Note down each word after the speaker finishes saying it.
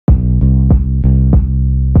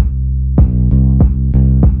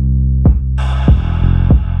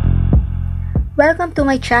Welcome to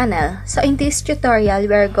my channel. So in this tutorial,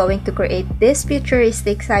 we are going to create this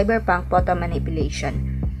futuristic cyberpunk photo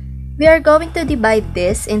manipulation. We are going to divide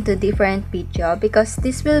this into different video because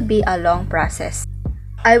this will be a long process.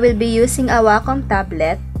 I will be using a Wacom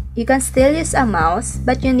tablet. You can still use a mouse,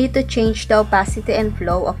 but you need to change the opacity and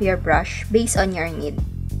flow of your brush based on your need.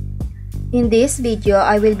 In this video,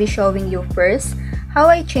 I will be showing you first how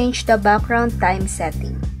I change the background time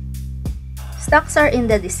setting. Stocks are in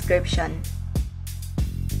the description.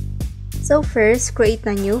 So first, create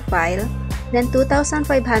a new file, then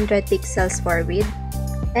 2500 pixels for width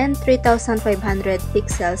and 3500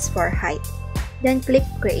 pixels for height. Then click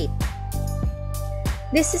create.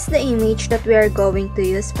 This is the image that we are going to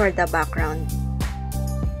use for the background.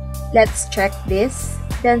 Let's check this,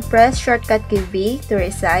 then press shortcut key V to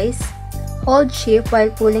resize. Hold shift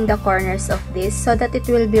while pulling the corners of this so that it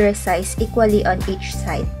will be resized equally on each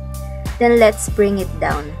side. Then let's bring it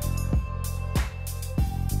down.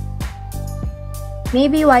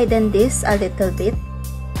 Maybe widen this a little bit.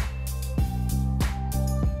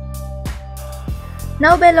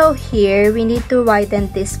 Now below here, we need to widen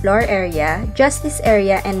this floor area, just this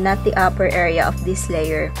area and not the upper area of this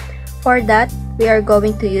layer. For that, we are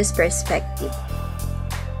going to use perspective.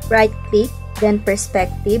 Right click, then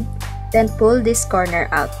perspective, then pull this corner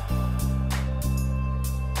out.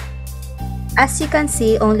 As you can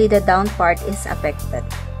see, only the down part is affected.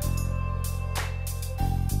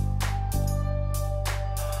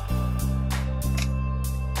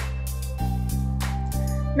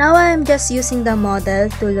 Now I am just using the model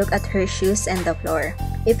to look at her shoes and the floor,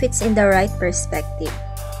 if it's in the right perspective.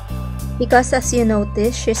 Because as you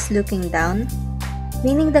notice, she's looking down,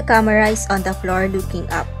 meaning the camera is on the floor looking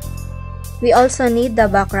up. We also need the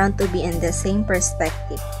background to be in the same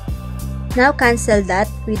perspective. Now cancel that,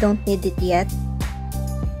 we don't need it yet.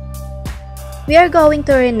 We are going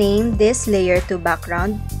to rename this layer to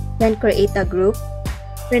background, then create a group,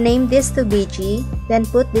 rename this to BG, then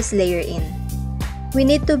put this layer in. We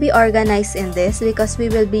need to be organized in this because we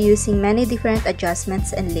will be using many different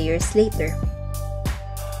adjustments and layers later.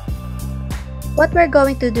 What we're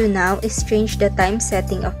going to do now is change the time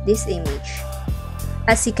setting of this image.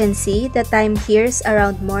 As you can see, the time here is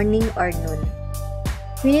around morning or noon.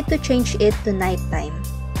 We need to change it to nighttime.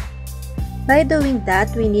 By doing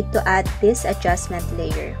that, we need to add this adjustment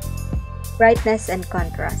layer, brightness and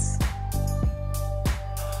contrast.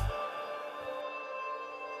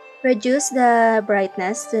 Reduce the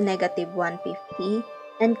brightness to -150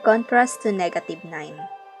 and contrast to -9.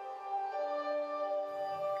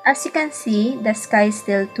 As you can see, the sky is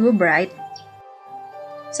still too bright,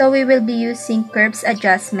 so we will be using curves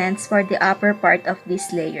adjustments for the upper part of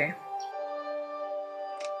this layer.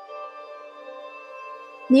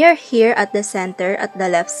 Near here at the center at the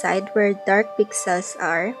left side where dark pixels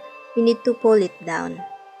are, we need to pull it down,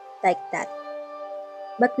 like that.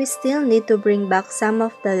 But we still need to bring back some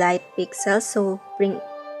of the light pixels, so bring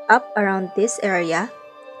up around this area,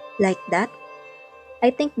 like that.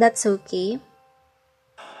 I think that's okay.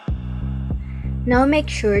 Now make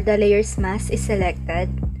sure the layer's mask is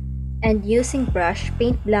selected, and using brush,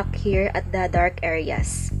 paint black here at the dark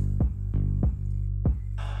areas.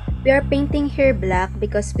 We are painting here black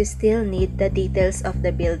because we still need the details of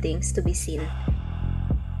the buildings to be seen,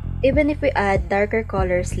 even if we add darker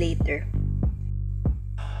colors later.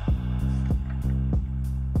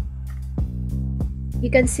 You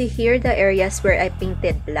can see here the areas where I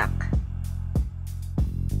painted black.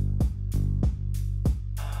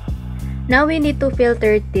 Now we need to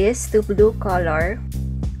filter this to blue color.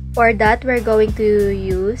 For that, we're going to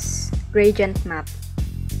use gradient map.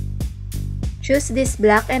 Choose this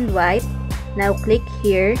black and white. Now click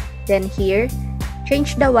here, then here.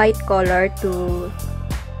 Change the white color to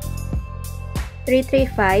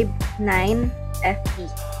 3359 FE.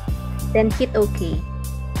 Then hit OK.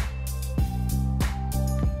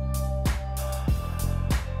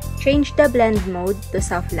 Change the blend mode to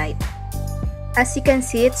soft light. As you can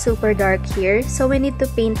see, it's super dark here, so we need to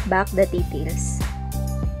paint back the details.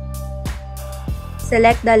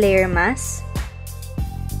 Select the layer mask.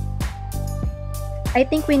 I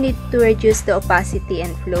think we need to reduce the opacity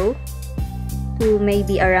and flow to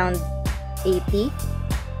maybe around 80.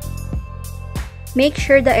 Make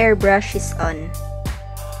sure the airbrush is on.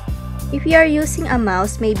 If you are using a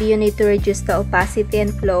mouse, maybe you need to reduce the opacity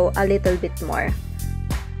and flow a little bit more.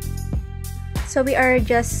 So we are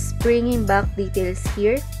just bringing back details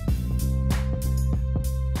here.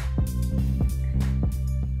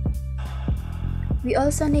 We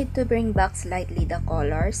also need to bring back slightly the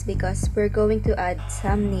colors because we're going to add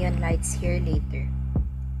some neon lights here later.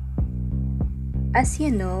 As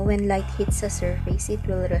you know, when light hits a surface, it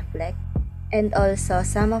will reflect. And also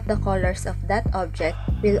some of the colors of that object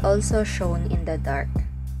will also shown in the dark.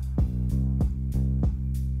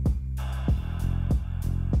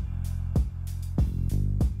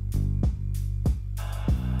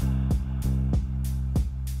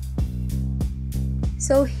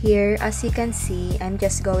 So here, as you can see, I'm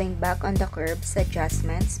just going back on the curves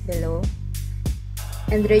adjustments below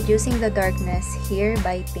and reducing the darkness here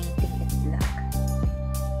by painting it black.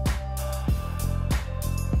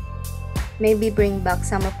 Maybe bring back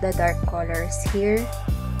some of the dark colors here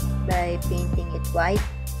by painting it white.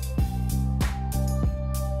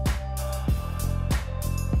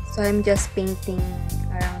 So I'm just painting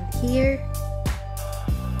around here.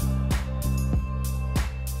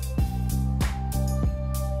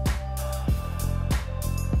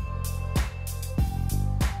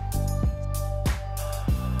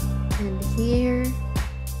 And here.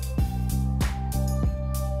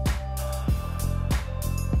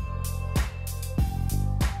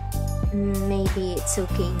 Maybe it's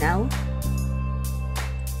okay now.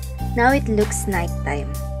 Now it looks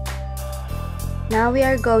nighttime. Now we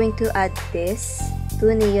are going to add this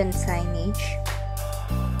to neon signage.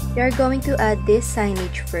 We are going to add this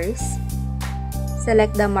signage first.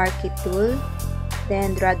 Select the marquee tool,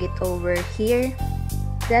 then drag it over here.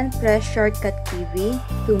 Then press shortcut key V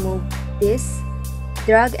to move this,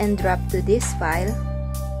 drag and drop to this file.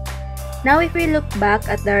 Now if we look back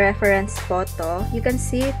at the reference photo, you can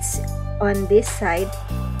see it's on this side.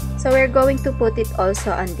 So we're going to put it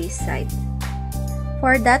also on this side.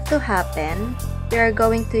 For that to happen, we are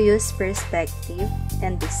going to use perspective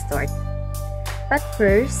and distort. But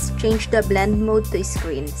first, change the blend mode to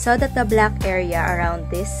screen so that the black area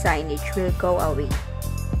around this signage will go away.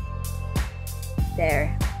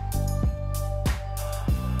 There.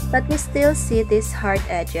 But we still see these hard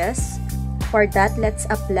edges. For that, let's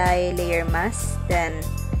apply layer mask, then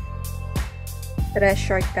press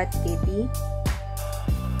shortcut key V.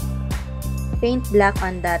 Paint black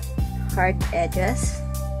on that hard edges.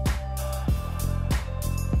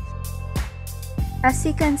 As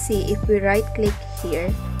you can see, if we right click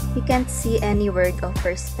here, we can't see any word of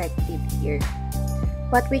perspective here.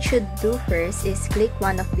 What we should do first is click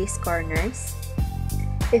one of these corners.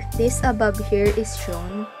 If this above here is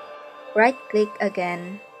shown, right click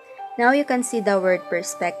again. Now you can see the word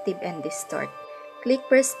perspective and distort. Click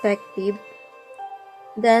perspective.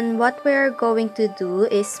 Then what we are going to do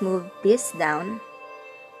is move this down.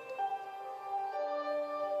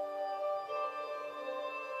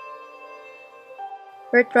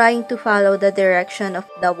 We're trying to follow the direction of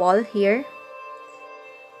the wall here.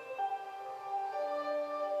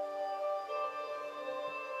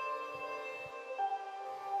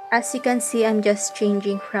 As you can see, I'm just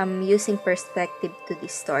changing from using perspective to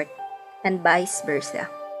distort and vice versa.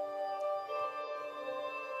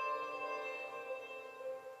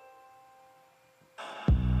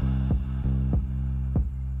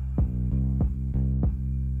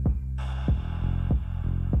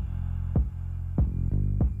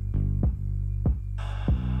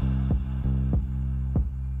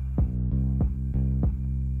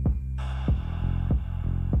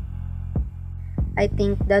 I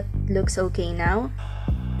think that looks okay now.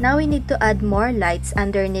 Now we need to add more lights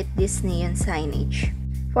underneath this neon signage.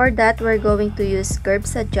 For that, we're going to use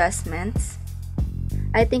curves adjustments.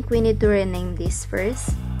 I think we need to rename this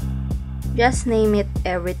first. Just name it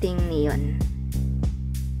everything neon.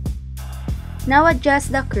 Now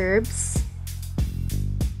adjust the curves.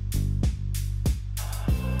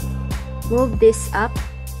 Move this up.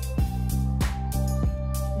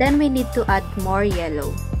 Then we need to add more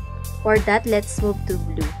yellow. For that, let's move to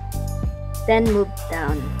blue. Then move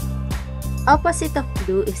down. Opposite of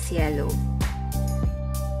blue is yellow.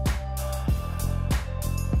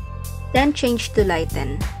 Then change to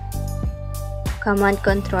lighten. Command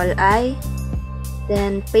Control I.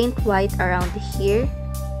 Then paint white around here.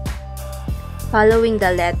 Following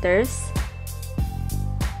the letters.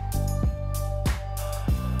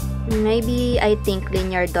 Maybe I think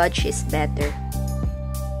linear dodge is better.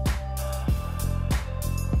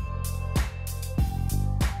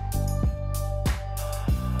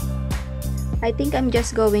 I think I'm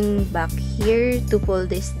just going back here to pull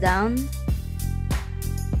this down.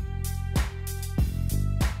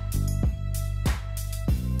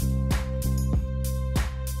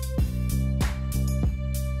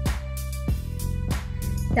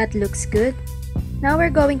 That looks good. Now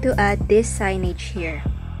we're going to add this signage here.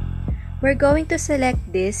 We're going to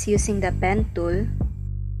select this using the pen tool.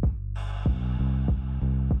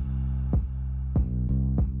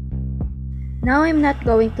 Now I'm not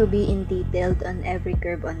going to be in detailed on every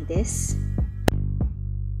curve on this.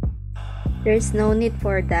 There's no need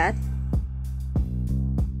for that.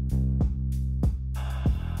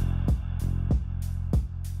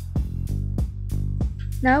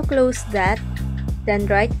 Now close that, then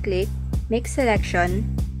right click, make selection,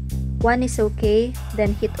 1 is okay,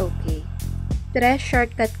 then hit OK. Press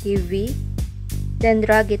shortcut key V, then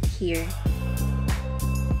drag it here.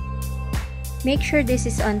 Make sure this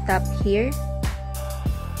is on top here.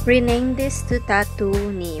 Rename this to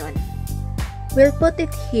Tattoo Neon. We'll put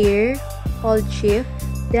it here, hold shift,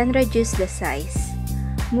 then reduce the size.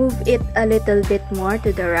 Move it a little bit more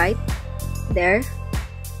to the right, there.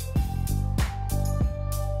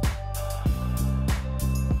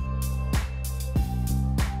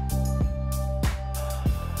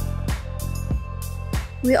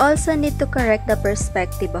 We also need to correct the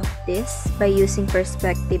perspective of this by using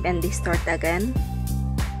perspective and distort again.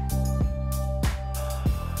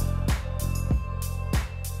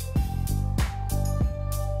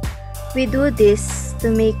 We do this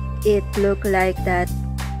to make it look like that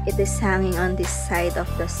it is hanging on this side of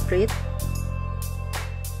the street.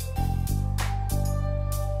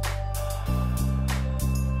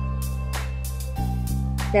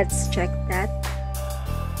 Let's check that.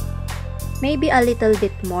 Maybe a little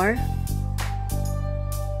bit more.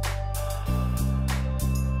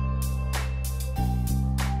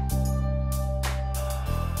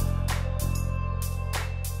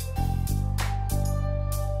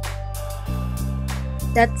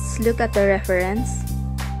 Let's look at the reference.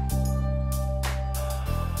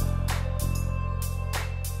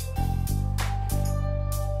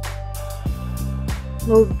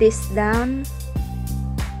 Move this down.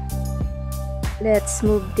 Let's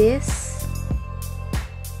move this.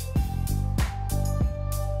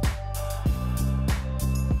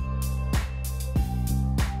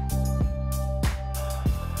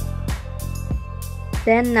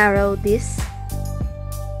 Then narrow this.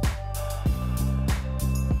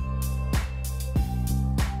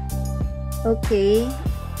 Okay,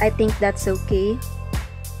 I think that's okay.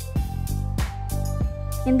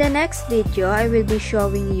 In the next video, I will be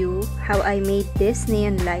showing you how I made these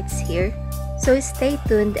neon lights here. So stay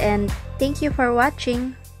tuned and thank you for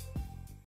watching.